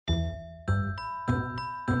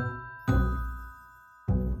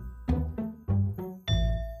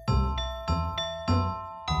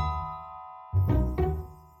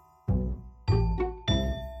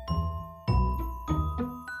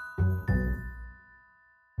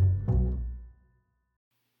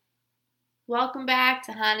Welcome back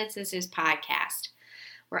to Haunted Sisters Podcast,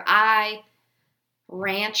 where I,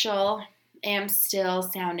 Rachel, am still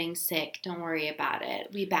sounding sick. Don't worry about it.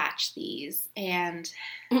 We batch these, and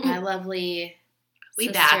my lovely We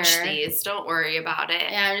sister, batch these. Don't worry about it.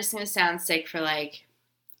 Yeah, I'm just going to sound sick for,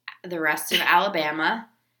 the rest of Alabama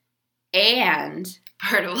and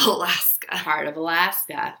Part of Alaska. part of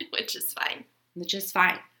Alaska, Which is fine. which is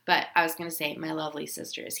fine. But I was going to say my lovely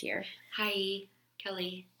sister is here. Hi,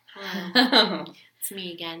 Kelly. Hello. It's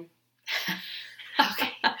me again.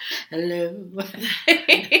 Okay. Hello.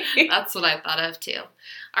 That's what I thought of too.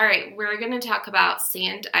 All right, we're going to talk about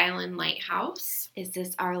Sand Island Lighthouse. Is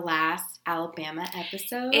this our last Alabama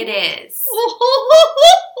episode? It is.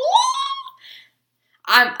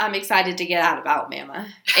 I'm excited to get out of Alabama.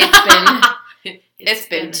 It's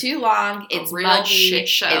been too long. It's real muggy. shit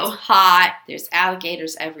show. It's hot. There's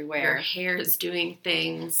alligators Your everywhere. hair is doing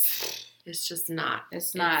things. It's just not.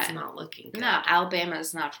 It's not. It's not looking good. No, Alabama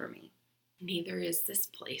is not for me. Neither is this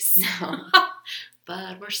place. No.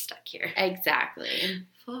 But we're stuck here. Exactly.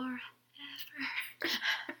 Forever.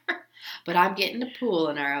 But I'm getting a pool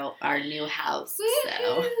in our new house.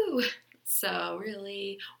 So Woo-hoo. So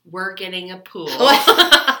really, we're getting a pool. that's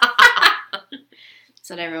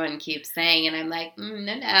what everyone keeps saying, and I'm like,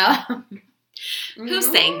 no.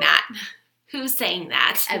 Who's saying that? Who's saying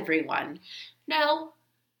that? Everyone. No.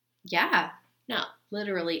 Yeah. No.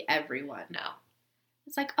 Literally everyone. No.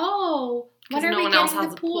 It's like, oh, when Because are no we one getting else has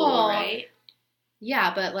the a pool, right?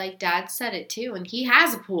 Yeah, but Dad said it too, and he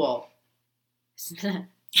has a pool.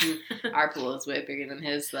 Our pool is way bigger than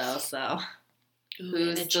his, though. So Ooh,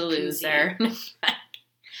 who's and a the jacuzzi. loser?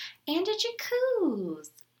 And a jacuzzi.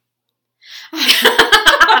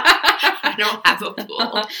 I don't have a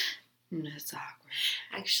pool. That's awkward.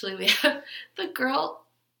 Actually, we have the girl.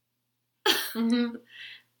 Mm-hmm.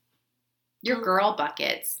 Your girl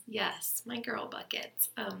buckets. Yes, my girl buckets.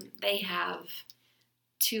 They have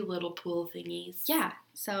 2 little pool thingies. Yeah,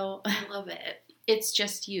 so I love it. it's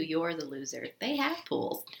just you. You're the loser. They have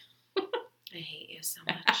pools. I hate you so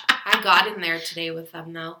much. I got in there today with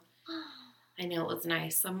them, though. I know it was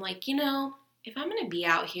nice. I'm like, if I'm going to be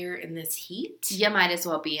out here in this heat. You might as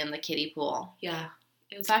well be in the kiddie pool. Yeah.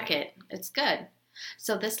 It was Fuck great. it. It's good.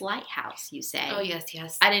 So this lighthouse, you say. Oh,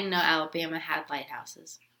 yes. I didn't know Alabama had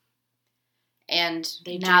lighthouses. And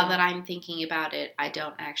They now do. that I'm thinking about it, I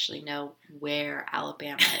don't actually know where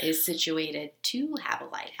Alabama is situated to have a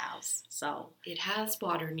lighthouse. So, It has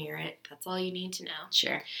water near it. That's all you need to know.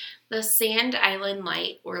 sure. The Sand Island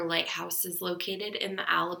Light or Lighthouse is located in the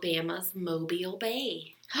Alabama's Mobile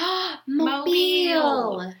Bay.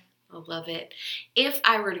 Mobile. I love it. If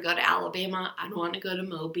I were to go to Alabama, I'd want to go to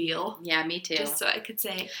Mobile. Yeah, me too. Just so I could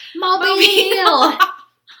say, Mobile.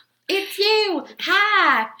 It's you.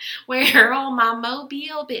 Hi. where are all my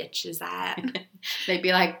Mobile bitches at? They'd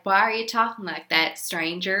be like, why are you talking like that,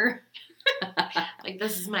 stranger? Like,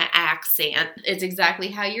 this is my accent. It's exactly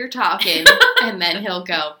how you're talking. And then he'll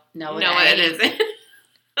go, no, No, it isn't.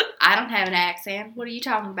 I don't have an accent. What are you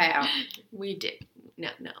talking about? We did. No,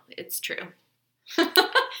 it's true.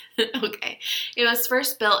 Okay. It was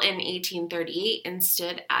first built in 1838 and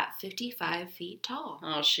stood at 55 feet tall.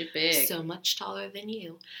 Oh, shit big. So much taller than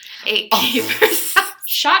you. A keeper's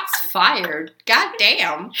Shots fired. God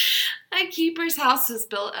damn. A keeper's house was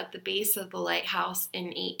built at the base of the lighthouse in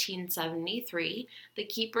 1873. The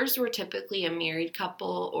keepers were typically a married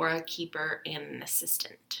couple or a keeper and an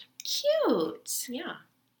assistant. Cute. Yeah.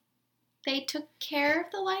 They took care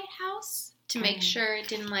of the lighthouse to make Mhm. sure it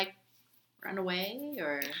didn't, run away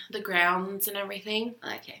or... The grounds and everything.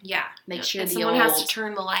 Okay. Yeah. Make sure And the someone old... has to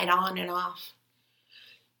turn the light on and off.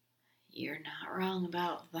 You're not wrong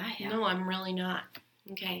about that. No, I'm really not.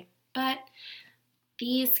 Okay. But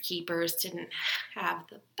these keepers didn't have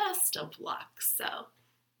the best of luck, so...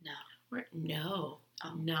 No.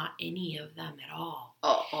 Not any of them at all.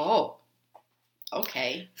 Oh.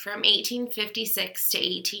 Okay. From 1856 to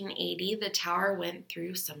 1880, the tower went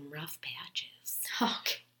through some rough patches.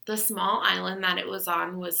 Okay. The small island that it was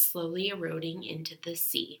on was slowly eroding into the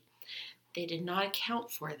sea. They did not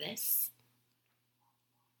account for this.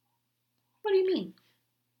 What do you mean?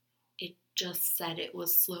 It just said it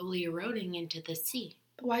was slowly eroding into the sea.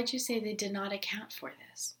 But why'd you say they did not account for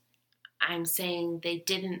this? I'm saying they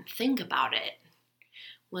didn't think about it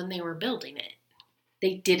when they were building it.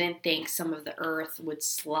 They didn't think some of the earth would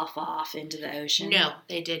slough off into the ocean? No,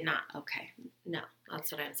 they did not. Okay. No,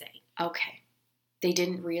 that's what I'm saying. Okay. They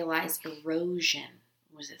didn't realize erosion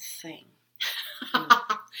was a thing.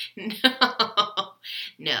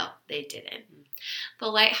 No, they didn't. The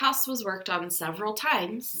lighthouse was worked on several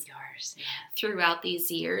times throughout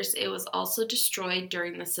these years. It was also destroyed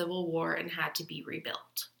during the Civil War and had to be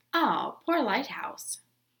rebuilt. Oh, poor lighthouse.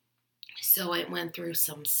 So it went through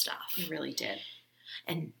some stuff. It really did.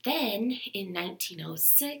 And then, in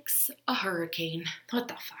 1906, a hurricane. What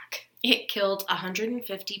the fuck? It killed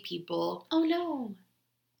 150 people. Oh, no.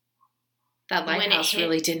 That lighthouse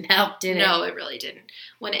really didn't help, did it? No, it really didn't.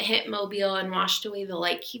 When it hit Mobile and washed away the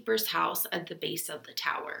lightkeeper's house at the base of the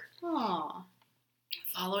tower. Aww.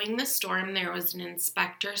 Following the storm, there was an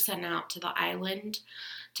inspector sent out to the island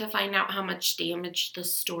to find out how much damage the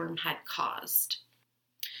storm had caused.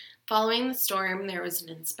 Following the storm, there was an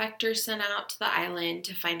inspector sent out to the island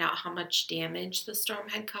to find out how much damage the storm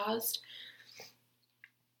had caused.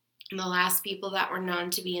 And the last people that were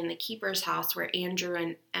known to be in the keeper's house were Andrew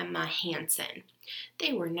and Emma Hansen.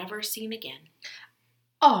 They were never seen again.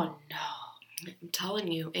 Oh, no. I'm telling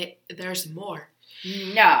you, there's more.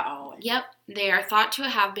 No. Yep, they are thought to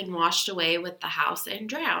have been washed away with the house and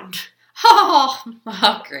drowned.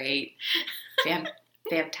 Oh great.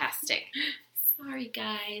 Fantastic. Sorry,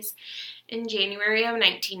 guys. In January of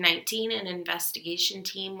 1919, an investigation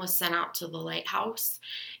team was sent out to the lighthouse.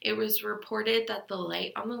 It was reported that the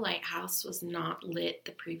light on the lighthouse was not lit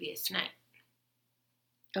the previous night.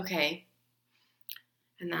 Okay.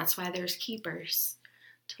 And that's why there's keepers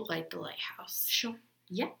to light the lighthouse. Sure.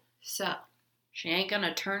 Yeah. So. She ain't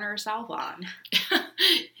gonna turn herself on.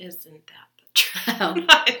 Isn't that the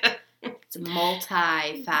truth? It's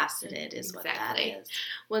multifaceted is what that is.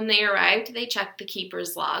 When they arrived, they checked the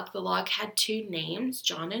keeper's log. The log had 2 names,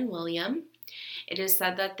 John and William. It is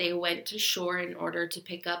said that they went to shore in order to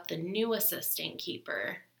pick up the new assistant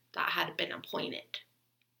keeper that had been appointed.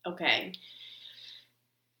 Okay.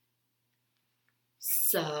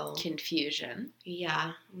 So. Confusion.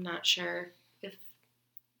 Yeah, I'm not sure if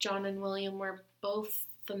John and William were both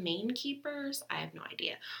the main keepers. I have no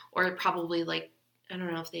idea. Or probably I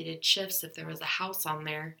don't know if they did shifts, if there was a house on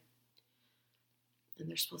there and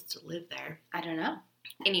they're supposed to live there. I don't know.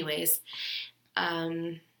 Anyways,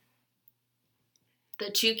 the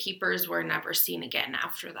 2 keepers were never seen again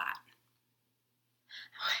after that.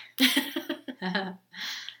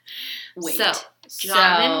 Wait. So,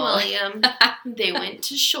 John and William, they went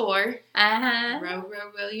to shore. Uh-huh. Row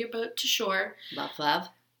your boat to shore. Love.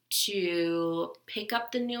 To pick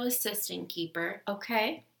up the new assistant keeper.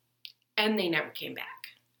 Okay. And they never came back.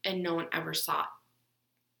 And no one ever saw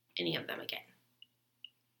any of them again.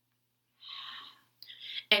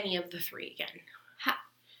 Any of the 3 again.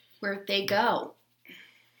 Where'd they go?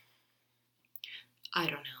 I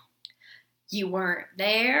don't know. You weren't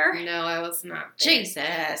there? No, I was not there.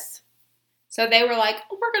 Jesus. So they were like,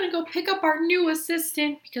 oh, we're going to go pick up our new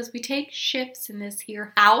assistant because we take shifts in this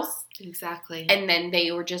here house. Exactly. And then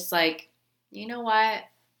they were just like, you know what?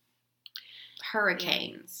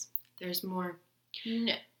 Hurricanes. There's more.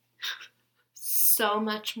 No. So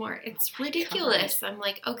much more. It's ridiculous. God. I'm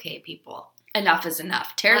like, okay, people. Enough is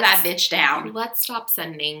enough. Tear that bitch down. Let's stop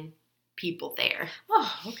sending people there.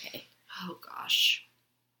 Oh, okay. Oh, gosh.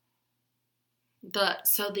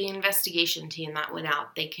 So the investigation team that went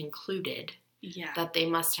out, they concluded that they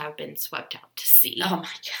must have been swept out to sea. Oh, my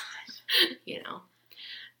God. You know.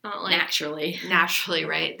 Not naturally,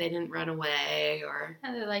 right? They didn't run away or...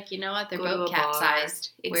 And they're like, you know what? Their boat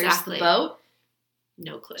capsized. Exactly. Where's the boat?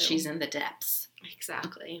 No clue. She's in the depths.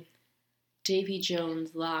 Exactly. Davy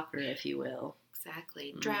Jones' locker, if you will.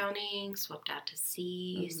 Exactly. Drowning, swept out to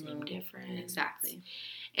sea, same difference. Exactly.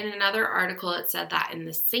 In another article, it said that in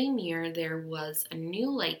the same year, there was a new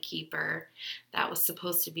lightkeeper that was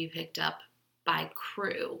supposed to be picked up by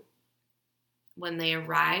crew. When they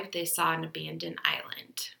arrived, they saw an abandoned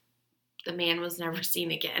island. The man was never seen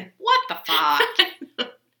again. What the fuck?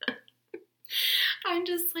 I'm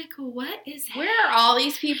just like, what is Where are all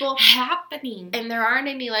these people happening? And there aren't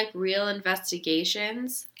any, real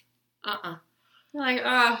investigations? Uh-uh.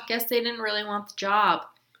 They're guess they didn't really want the job.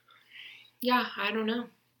 Yeah, I don't know.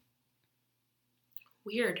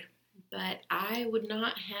 Weird. But I would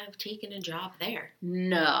not have taken a job there.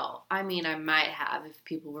 No. I mean, I might have if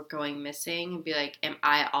people were going missing and be like, am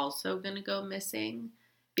I also going to go missing?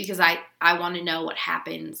 Because I want to know what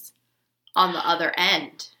happens on the other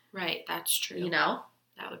end. Right, that's true. You know?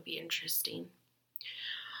 That would be interesting.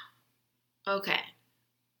 Okay.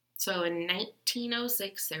 So in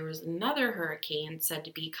 1906, there was another hurricane said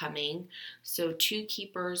to be coming, so 2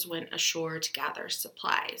 keepers went ashore to gather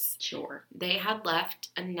supplies. Sure. They had left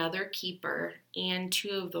another keeper and 2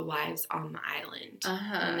 of the wives on the island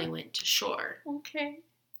when they went to shore. Okay.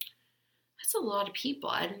 That's a lot of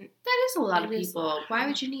people. That is a lot of people. Why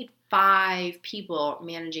would you need 5 people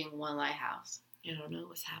managing one lighthouse. I don't know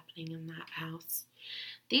what's happening in that house.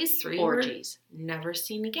 These 3 Orgies. were never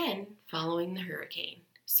seen again following the hurricane.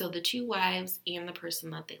 So the 2 wives and the person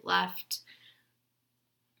that they left,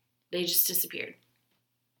 they just disappeared.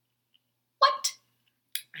 What?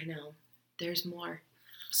 I know. There's more.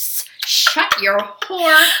 Shut your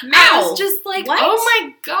whore mouth. I was just like, what? Oh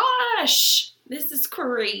my gosh. This is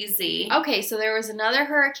crazy. Okay, so there was another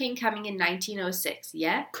hurricane coming in 1906,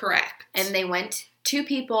 yeah? Correct. And 2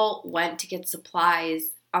 people went to get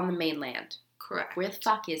supplies on the mainland. Correct. Where the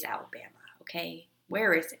fuck is Alabama, okay?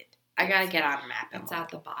 Where is it? I gotta get on a map. It's at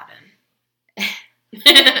the bottom.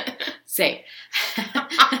 Same.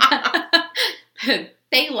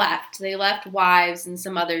 They left. They left wives and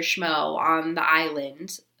some other schmo on the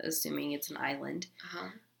island, assuming it's an island.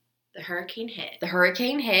 Uh-huh. The hurricane hit. The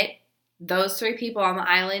hurricane hit. Those 3 people on the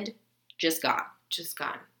island, just gone. Just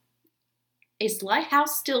gone. Is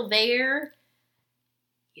Lighthouse still there?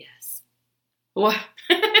 Yes. What?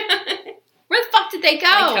 Where the fuck did they go?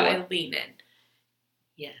 I lean in.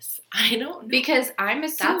 Yes. I don't know. Because I'm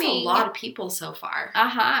assuming... That's a lot of people so far.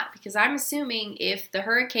 Because I'm assuming if the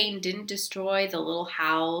hurricane didn't destroy the little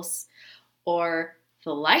house or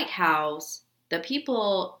the lighthouse, the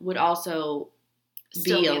people would also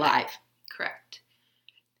Still be alive. Correct.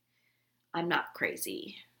 I'm not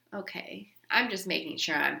crazy. Okay. I'm just making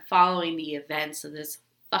sure I'm following the events of this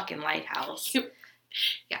fucking lighthouse.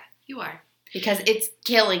 Yeah, you are. Because it's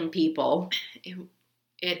killing people.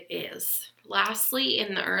 It is. Lastly,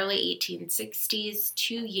 in the early 1860s,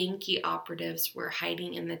 2 Yankee operatives were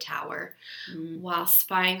hiding in the tower while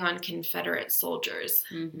spying on Confederate soldiers,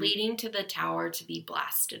 leading to the tower to be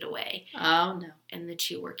blasted away. Oh, no. And the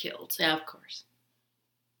 2 were killed. Yeah, of course.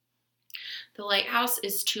 The lighthouse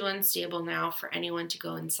is too unstable now for anyone to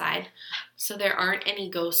go inside, so there aren't any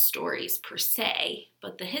ghost stories per se,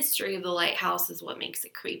 but the history of the lighthouse is what makes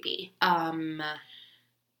it creepy.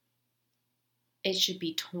 It should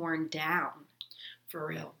be torn down. For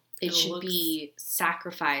real. It should be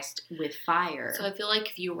sacrificed with fire. So I feel like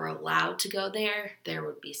if you were allowed to go there, there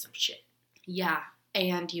would be some shit. Yeah,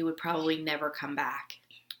 and you would probably never come back.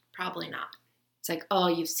 Probably not. It's like, oh,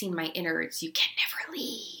 you've seen my innards. You can never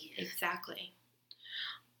leave. Exactly.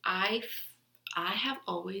 I have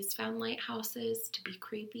always found lighthouses to be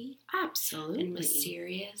creepy. Absolutely. And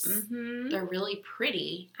mysterious. Mm-hmm. They're really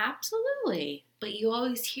pretty. Absolutely. But you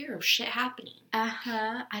always hear of shit happening.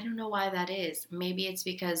 I don't know why that is. Maybe it's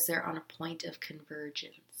because they're on a point of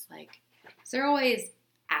convergence. Like, they're always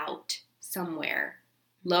out somewhere.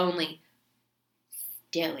 Lonely.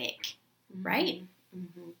 Stoic. Right?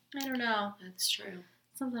 Mm-hmm. I don't know. That's true.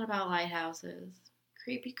 Something about lighthouses.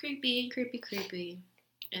 Creepy, creepy. Creepy, creepy.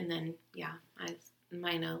 And then, yeah, in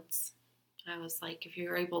my notes, I was like, if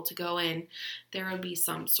you're able to go in, there would be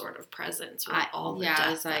some sort of presence with all the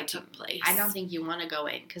death that took place. I don't think you want to go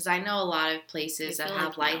in, because I know a lot of places that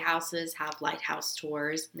have lighthouses have lighthouse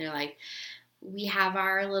tours, and they're like, we have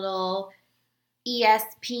our little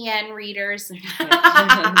ESPN readers. They're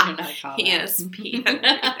not called ESPN.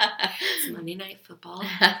 It's Monday Night Football.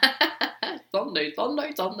 Sunday.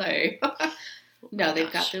 No,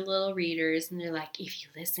 they've got their little readers, and they're like, if you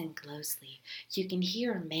listen closely, you can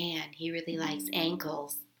hear a man. He really likes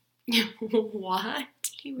ankles. What?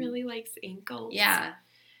 He really likes ankles? Yeah.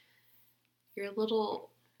 Your little...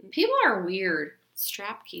 People are weird.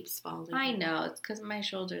 Strap keeps falling. I know. It's because my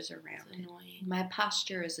shoulders are rounded. It's annoying. My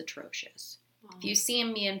posture is atrocious. Well, If you see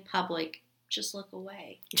me in public, just look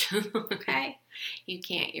away. Okay? You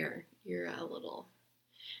can't. Your little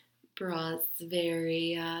bra's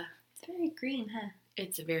very... It's very green, huh?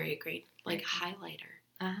 It's very green. Like a highlighter.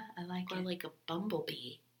 I like it. Or like a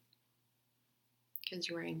bumblebee. Because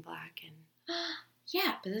you're wearing black and...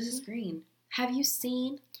 Yeah, but this is green. Have you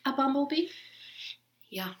seen a bumblebee?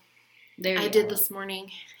 Yeah. I did this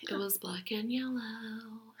morning. It was black and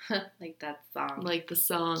yellow. Like that song. Like the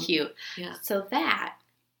song. Cute. Yeah. So that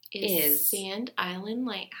is Sand Island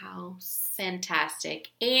Lighthouse. Fantastic.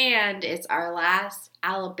 And it's our last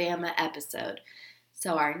Alabama episode.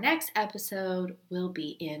 So our next episode will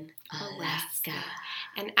be in Alaska.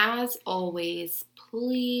 And as always,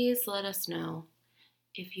 please let us know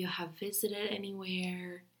if you have visited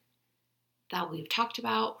anywhere that we've talked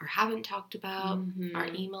about or haven't talked about. Mm-hmm. Our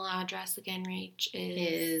email address again, Rach,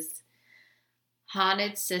 is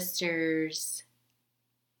Haunted Sisters.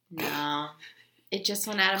 No. It just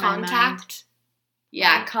went out of my mind. Contact.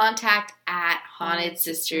 Yeah, contact at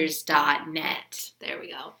hauntedsisters.net. There we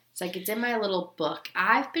go. It's like it's in my little book.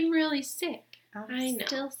 I've been really sick. I know.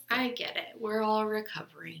 Still sick. I get it. We're all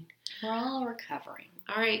recovering. We're all recovering.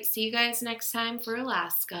 All right. See you guys next time for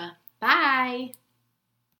Alaska. Bye.